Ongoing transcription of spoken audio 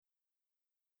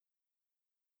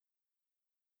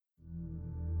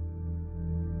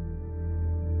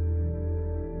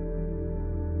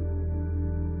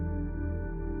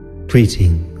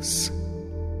Greetings,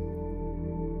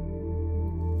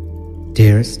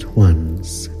 dearest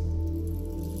ones.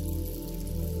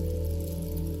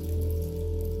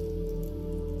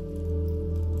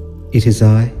 It is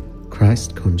I,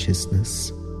 Christ Consciousness,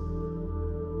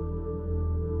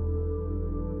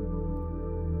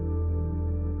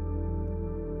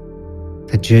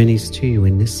 that journeys to you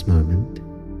in this moment.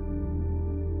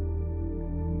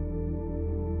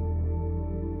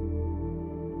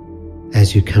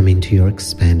 As you come into your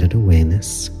expanded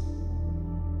awareness,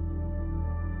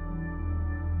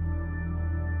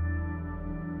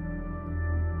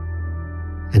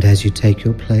 and as you take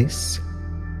your place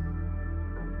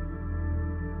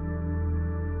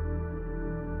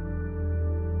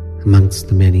amongst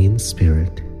the many in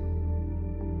spirit,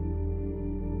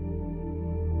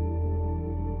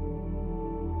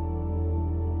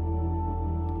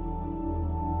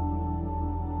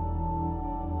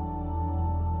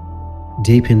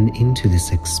 deepen into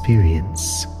this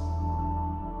experience.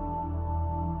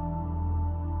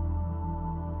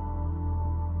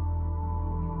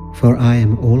 For I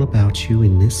am all about you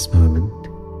in this moment.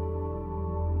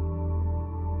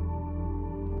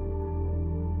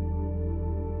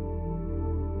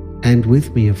 And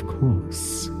with me, of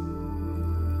course,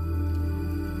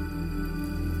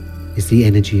 is the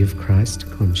energy of Christ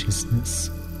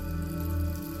Consciousness,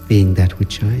 being that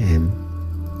which I am.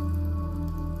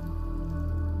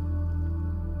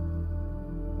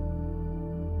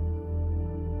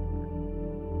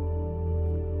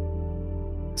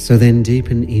 So then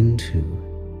deepen into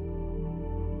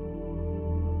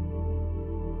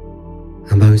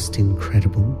a most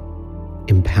incredible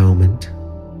empowerment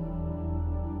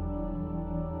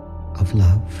of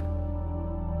love.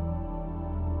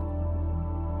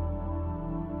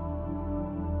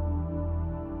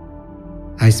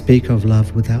 I speak of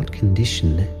love without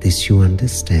condition, this you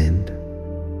understand.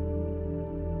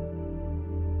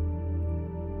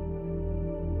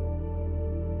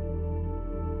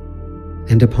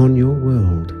 And upon your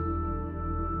world,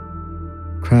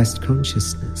 Christ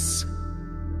Consciousness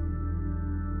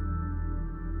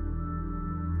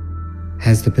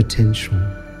has the potential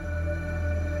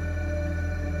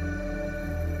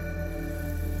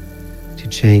to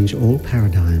change all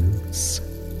paradigms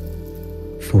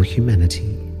for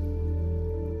humanity.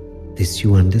 This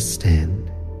you understand.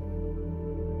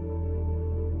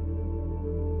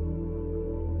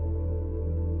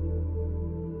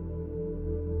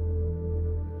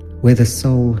 Where the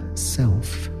soul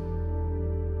self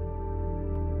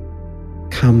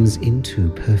comes into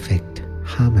perfect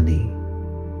harmony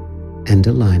and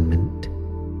alignment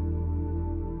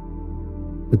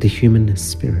with the human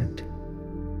spirit.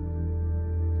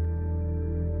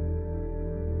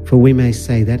 For we may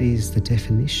say that is the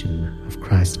definition of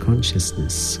Christ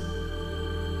Consciousness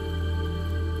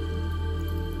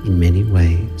in many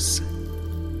ways.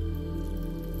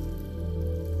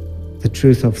 The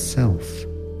truth of self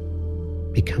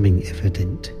becoming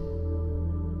evident.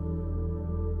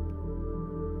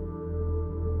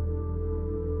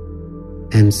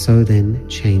 And so then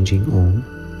changing all.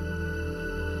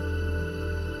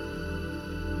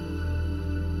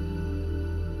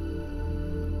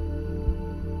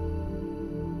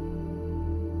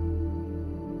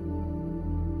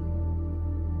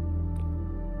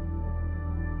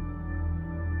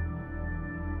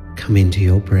 Come into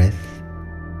your breath.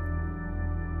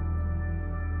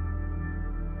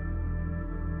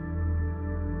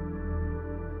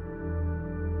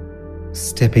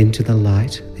 Step into the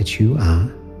light that you are.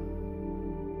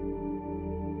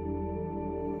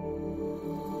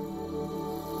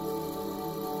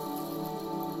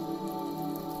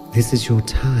 This is your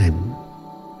time.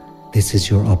 This is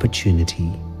your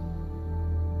opportunity.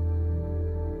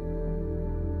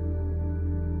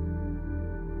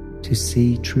 To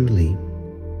see truly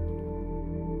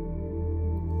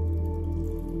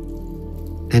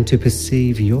and to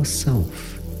perceive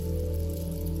yourself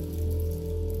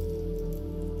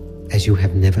as you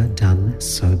have never done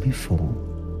so before.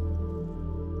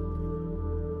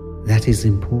 That is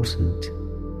important,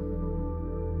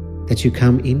 that you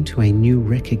come into a new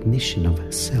recognition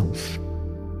of self.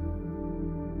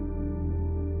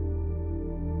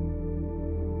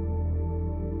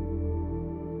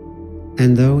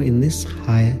 And though in this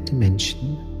higher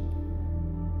dimension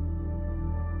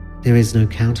there is no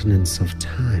countenance of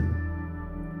time,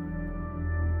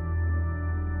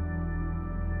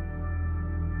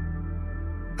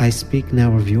 I speak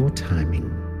now of your timing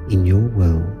in your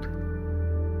world.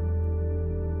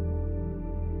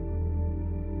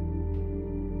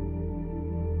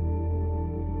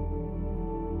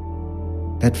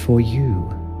 That for you,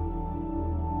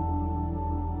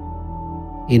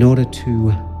 in order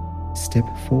to step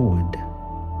forward,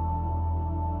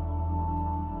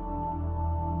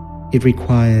 it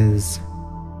requires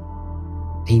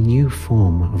a new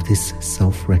form of this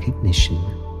self-recognition.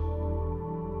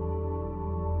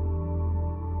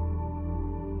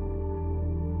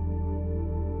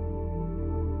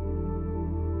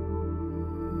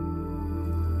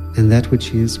 And that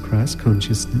which is Christ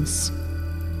consciousness,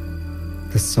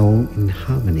 the soul in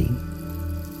harmony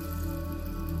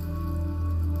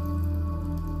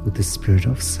with the spirit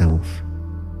of self,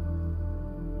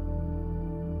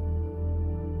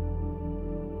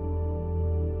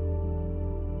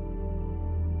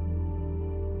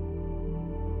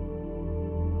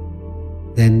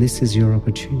 then this is your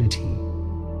opportunity.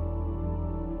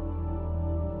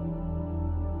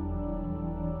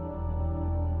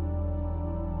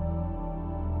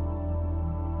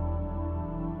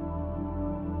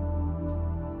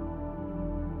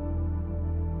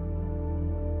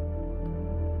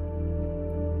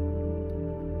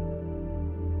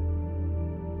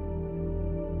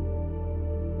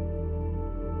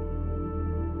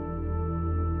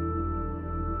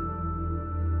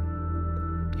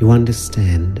 You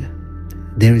understand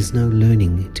there is no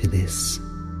learning to this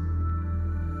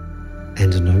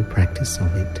and no practice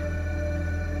of it.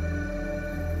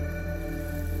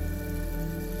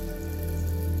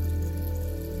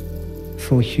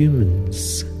 For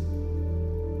humans,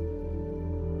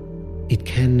 it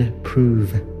can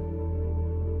prove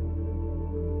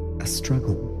a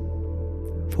struggle,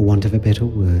 for want of a better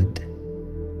word,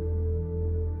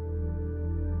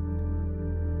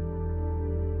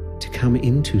 come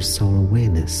into soul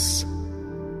awareness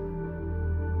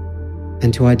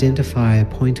and to identify a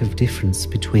point of difference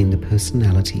between the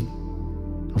personality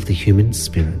of the human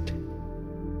spirit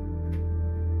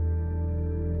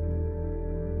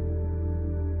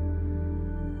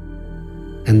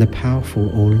and the powerful,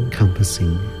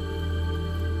 all-encompassing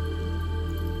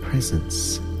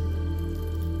presence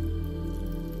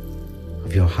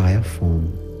of your higher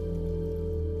form.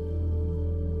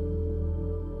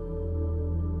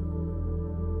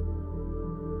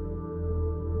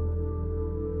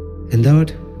 And though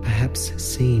it perhaps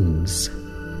seems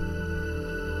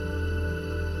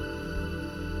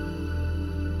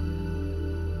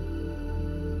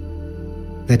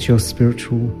that your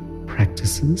spiritual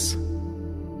practices,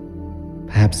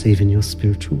 perhaps even your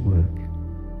spiritual work,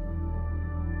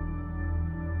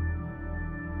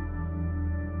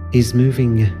 is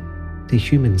moving the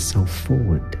human self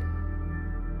forward,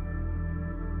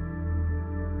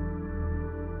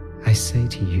 I say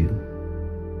to you,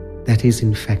 that is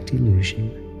in fact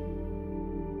illusion.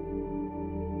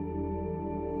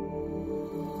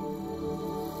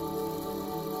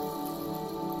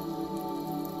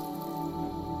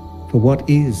 For what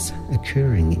is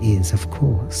occurring is, of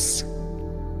course,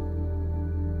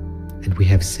 and we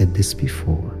have said this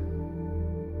before,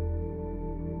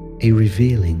 a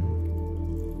revealing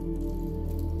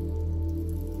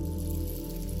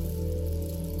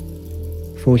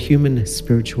for human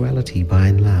spirituality by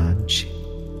and large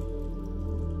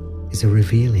is a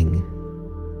revealing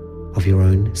of your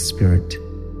own spirit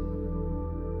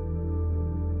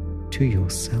to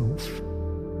yourself,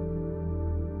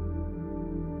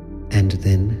 and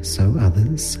then so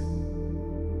others.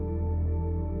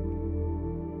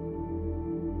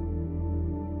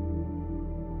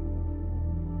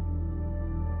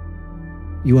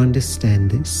 You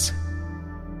understand this,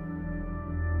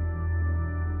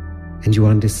 and you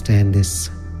understand this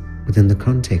within the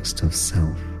context of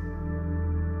self.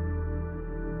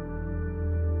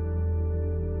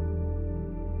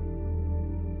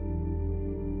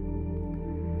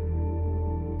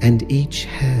 And each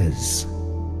has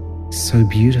so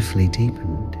beautifully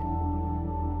deepened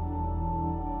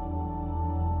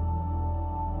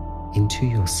into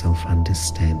your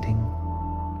self-understanding,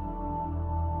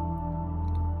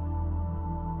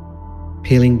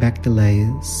 peeling back the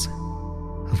layers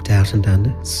of doubt and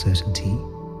uncertainty,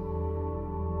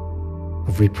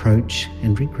 of reproach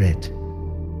and regret,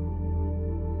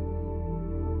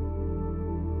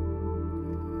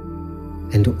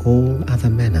 and all other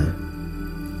manner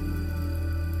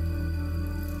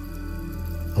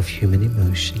of human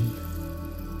emotion.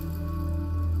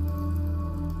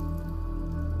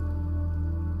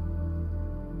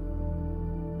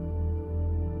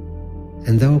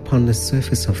 And though upon the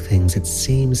surface of things it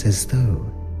seems as though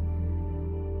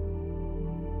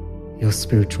your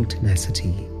spiritual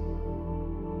tenacity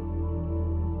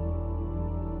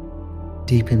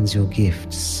deepens your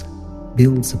gifts,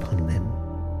 builds upon them,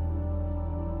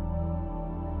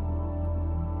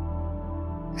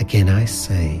 again I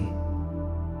say,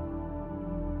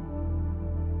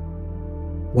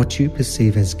 What you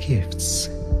perceive as gifts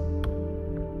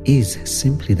is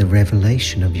simply the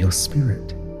revelation of your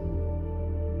spirit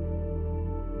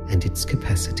and its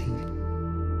capacity.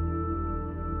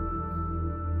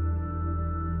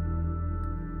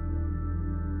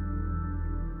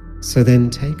 So then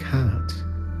take heart,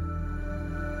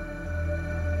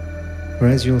 for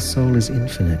as your soul is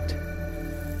infinite,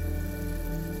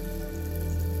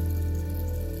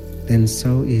 then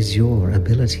so is your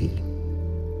ability.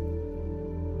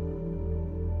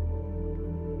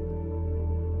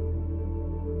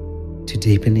 To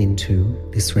deepen into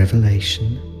this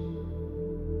revelation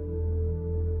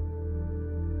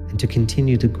and to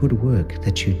continue the good work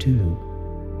that you do.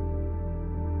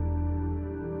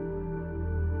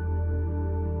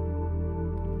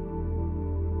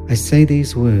 I say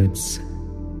these words,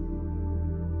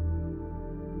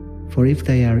 for if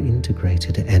they are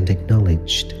integrated and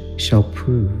acknowledged, shall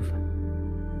prove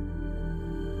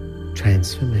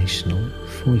transformational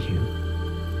for you.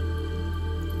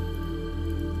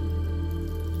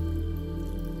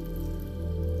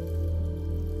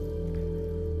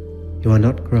 You are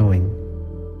not growing.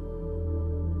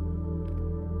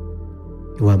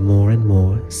 You are more and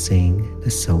more seeing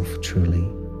the self truly.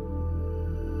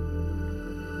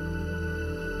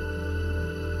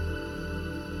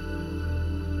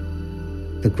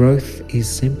 The growth is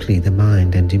simply the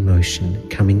mind and emotion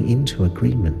coming into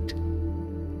agreement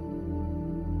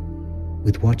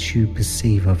with what you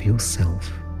perceive of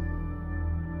yourself.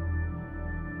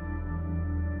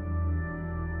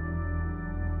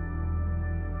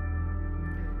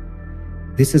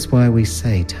 This is why we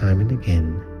say time and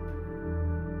again,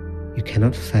 you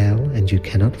cannot fail and you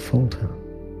cannot falter.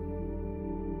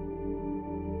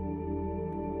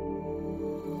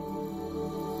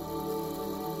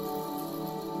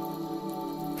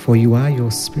 For you are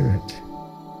your spirit.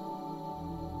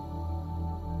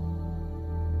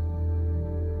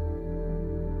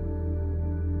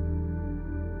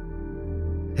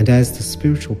 And as the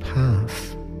spiritual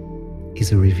path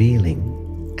is a revealing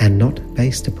and not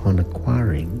based upon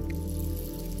acquiring,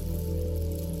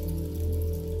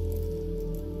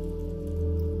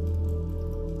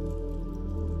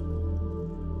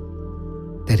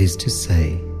 that is to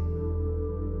say,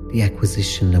 the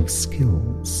acquisition of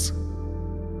skills,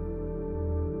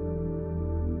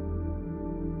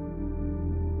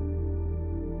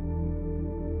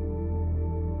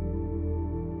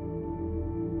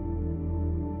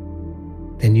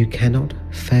 then you cannot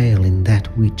fail in that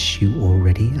which you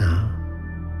already are.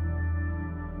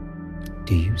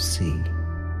 Do you see?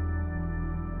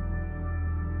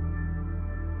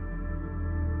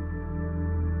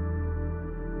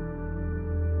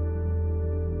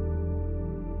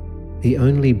 The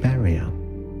only barrier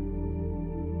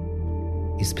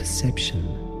is perception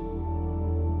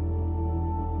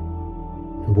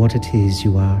and what it is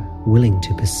you are willing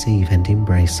to perceive and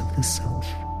embrace of the self.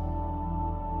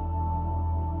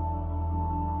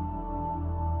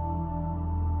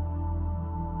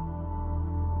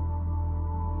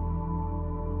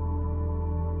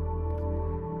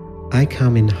 I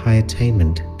come in high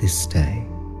attainment this day.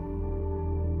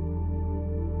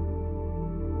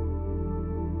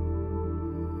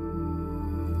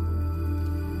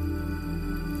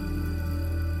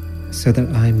 So that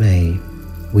I may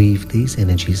weave these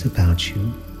energies about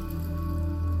you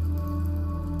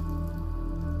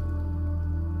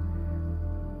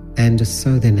and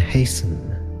so then hasten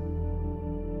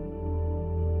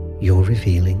your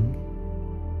revealing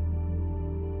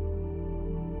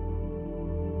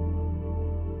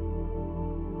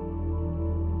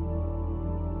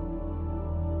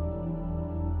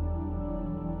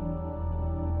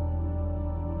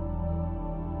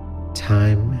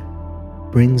time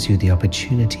brings you the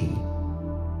opportunity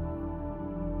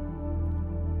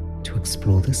to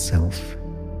explore the self.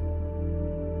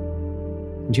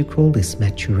 And you call this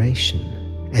maturation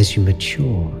as you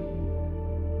mature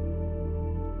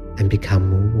and become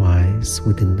more wise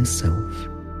within the self.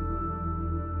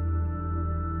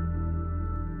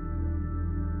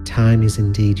 Time is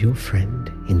indeed your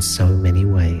friend in so many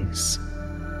ways.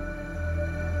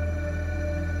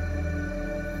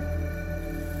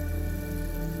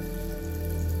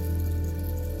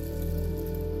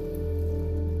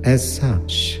 As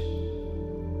such,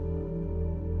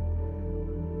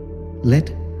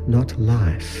 let not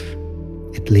life,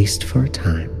 at least for a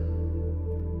time,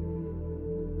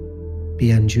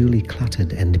 be unduly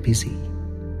cluttered and busy.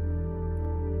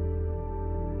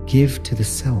 Give to the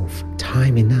self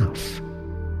time enough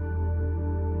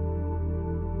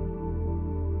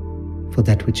for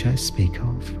that which I speak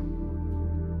of.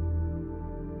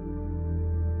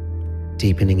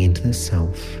 Deepening into the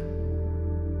self,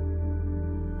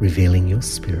 revealing your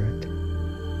spirit.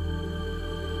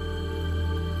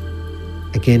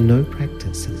 Again, no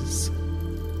practices,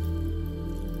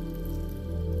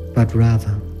 but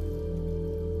rather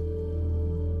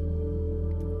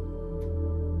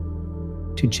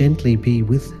to gently be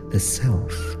with the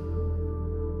self,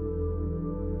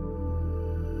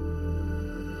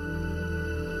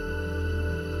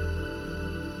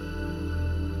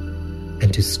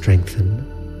 and to strengthen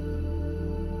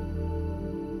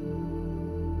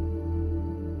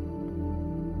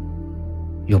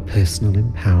your personal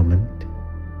empowerment,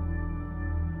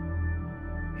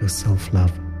 your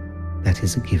self-love that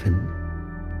is a given,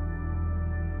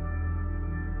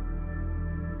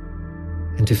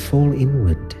 and to fall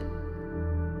inward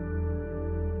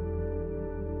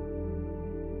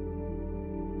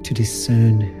to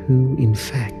discern who in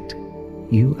fact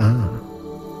you are.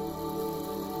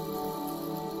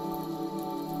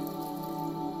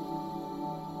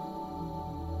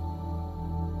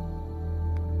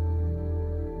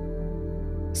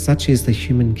 Such is the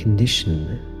human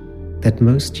condition that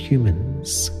most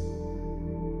humans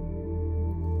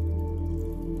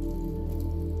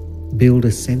build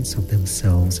a sense of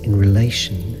themselves in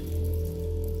relation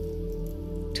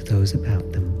to those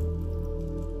about them.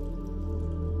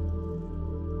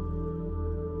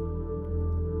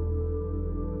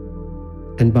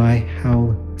 And by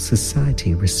how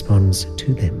society responds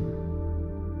to them.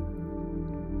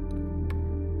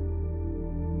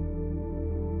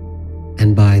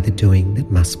 And by the doing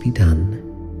that must be done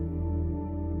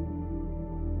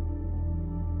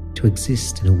to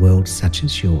exist in a world such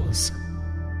as yours.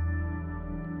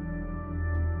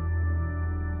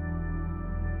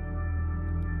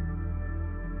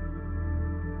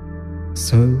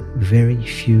 So very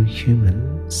few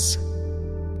humans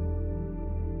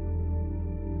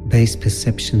base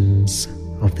perceptions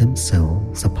of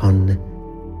themselves upon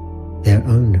their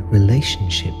own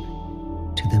relationship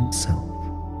to themselves.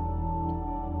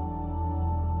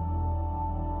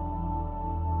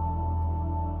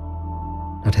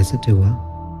 Not as a doer,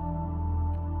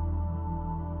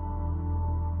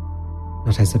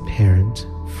 not as a parent,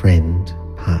 friend,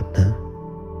 partner,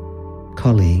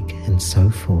 colleague, and so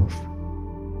forth,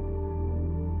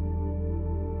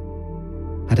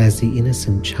 but as the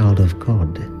innocent child of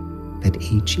God that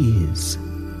each is.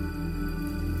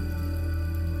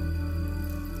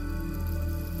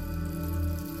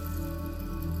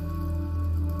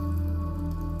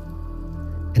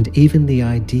 And even the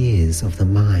ideas of the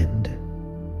mind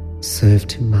serve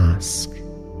to mask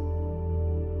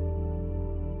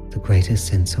the greater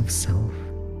sense of self.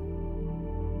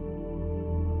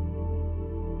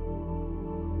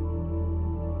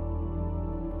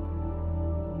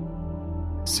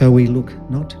 So we look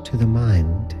not to the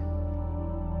mind,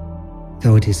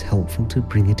 though it is helpful to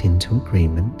bring it into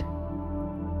agreement,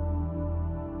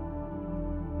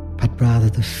 but rather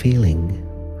the feeling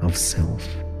of self.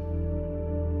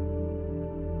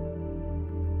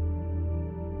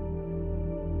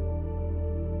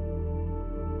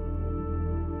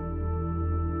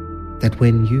 That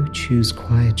when you choose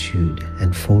quietude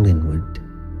and fall inward,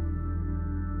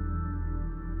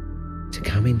 to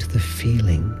come into the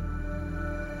feeling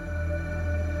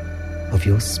of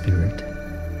your spirit,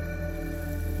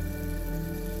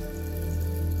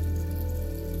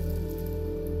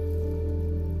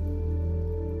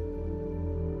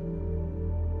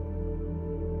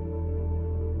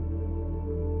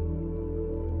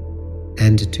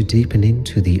 and to deepen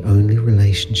into the only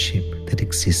relationship that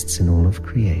exists in all of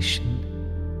creation.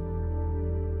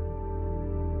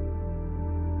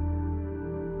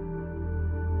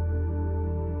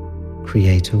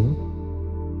 Creator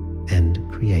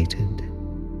and created.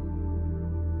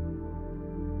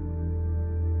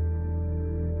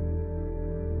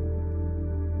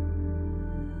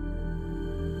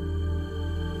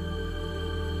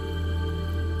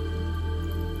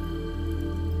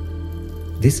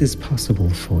 This is possible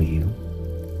for you.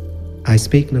 I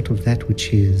speak not of that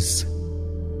which is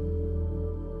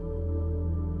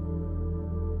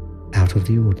out of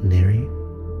the ordinary,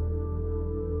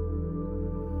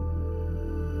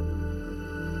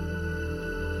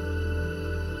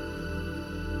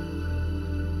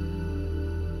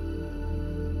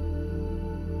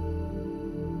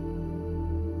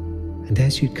 and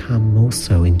as you come more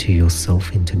so into your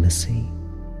self-intimacy,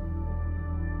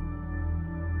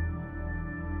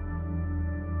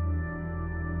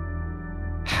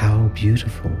 how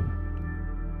beautiful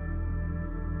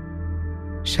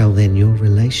shall then your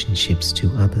relationships to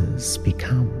others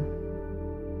become.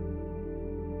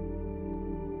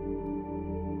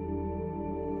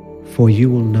 For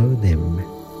you will know them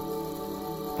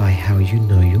by how you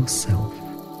know yourself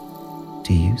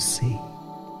do you see?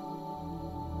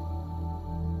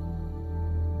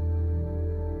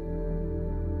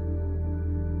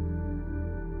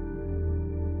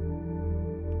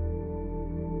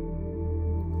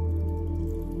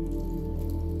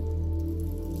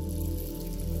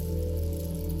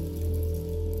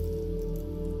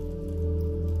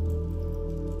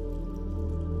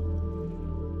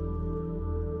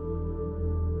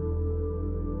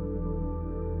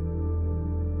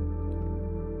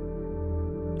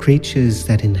 Creatures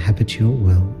that inhabit your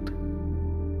world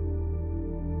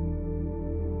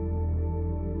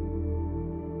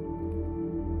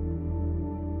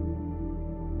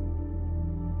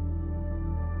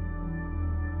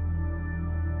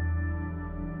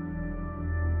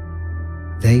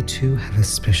they too have a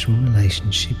special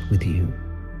relationship with you.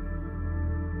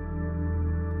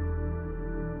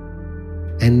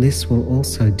 And this will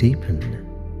also deepen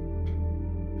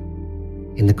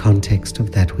in the context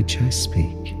of that which I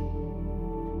speak.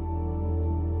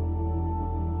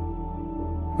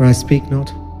 For I speak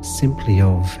not simply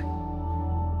of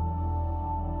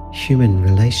human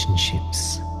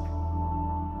relationships,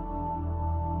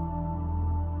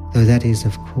 though that is,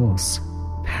 of course,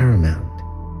 paramount.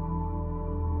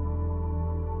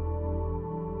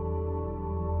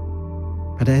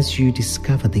 But as you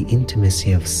discover the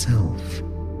intimacy of self,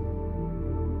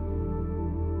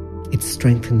 it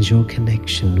strengthens your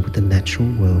connection with the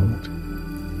natural world.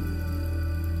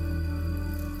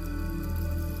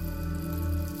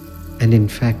 And in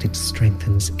fact, it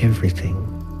strengthens everything.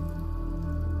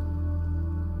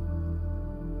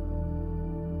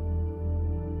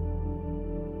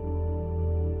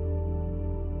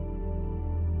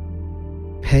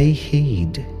 Pay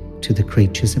heed to the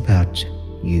creatures about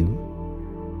you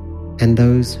and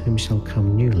those whom shall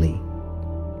come newly,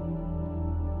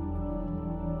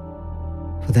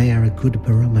 for they are a good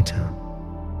barometer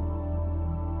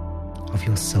of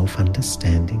your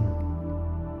self-understanding.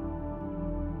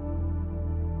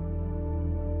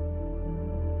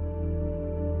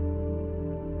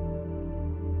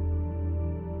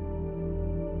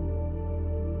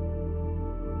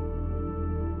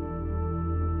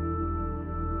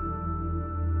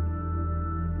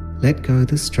 Let go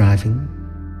the striving,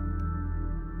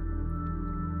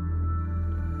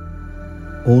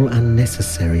 all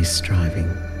unnecessary striving.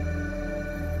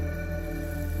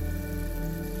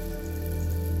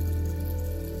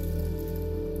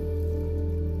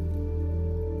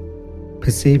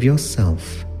 Perceive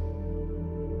yourself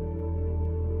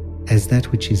as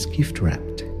that which is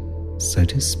gift-wrapped, so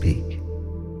to speak,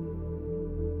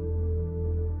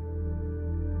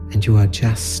 and you are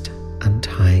just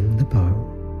untying the bow.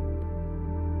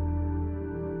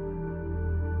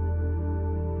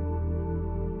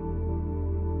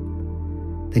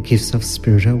 The gifts of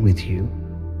Spirit are with you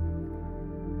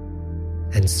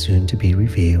and soon to be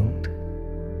revealed.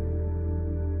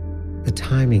 The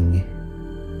timing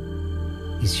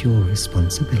is your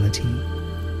responsibility.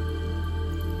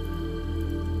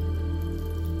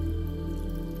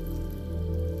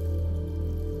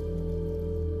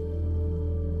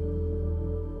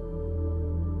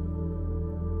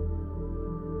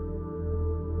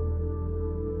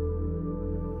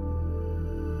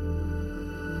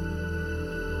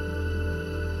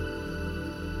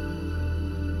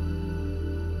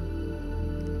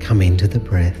 Come into the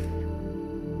breath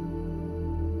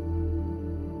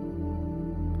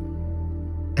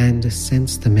and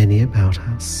sense the many about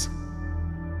us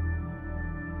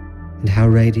and how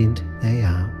radiant they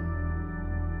are,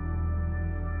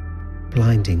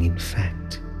 blinding in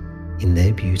fact in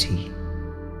their beauty.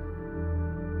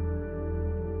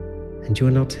 And you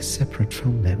are not separate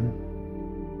from them.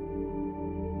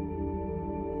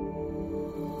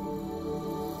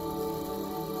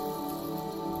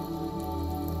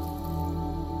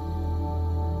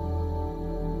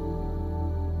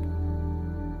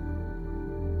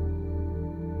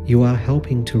 You are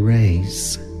helping to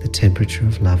raise the temperature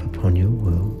of love upon your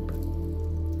world.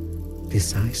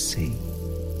 This I see.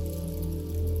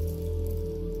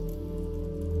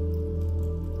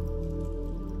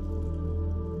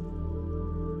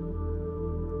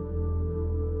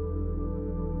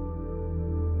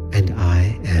 And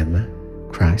I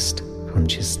am Christ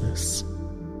consciousness.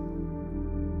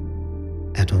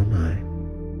 Adonai.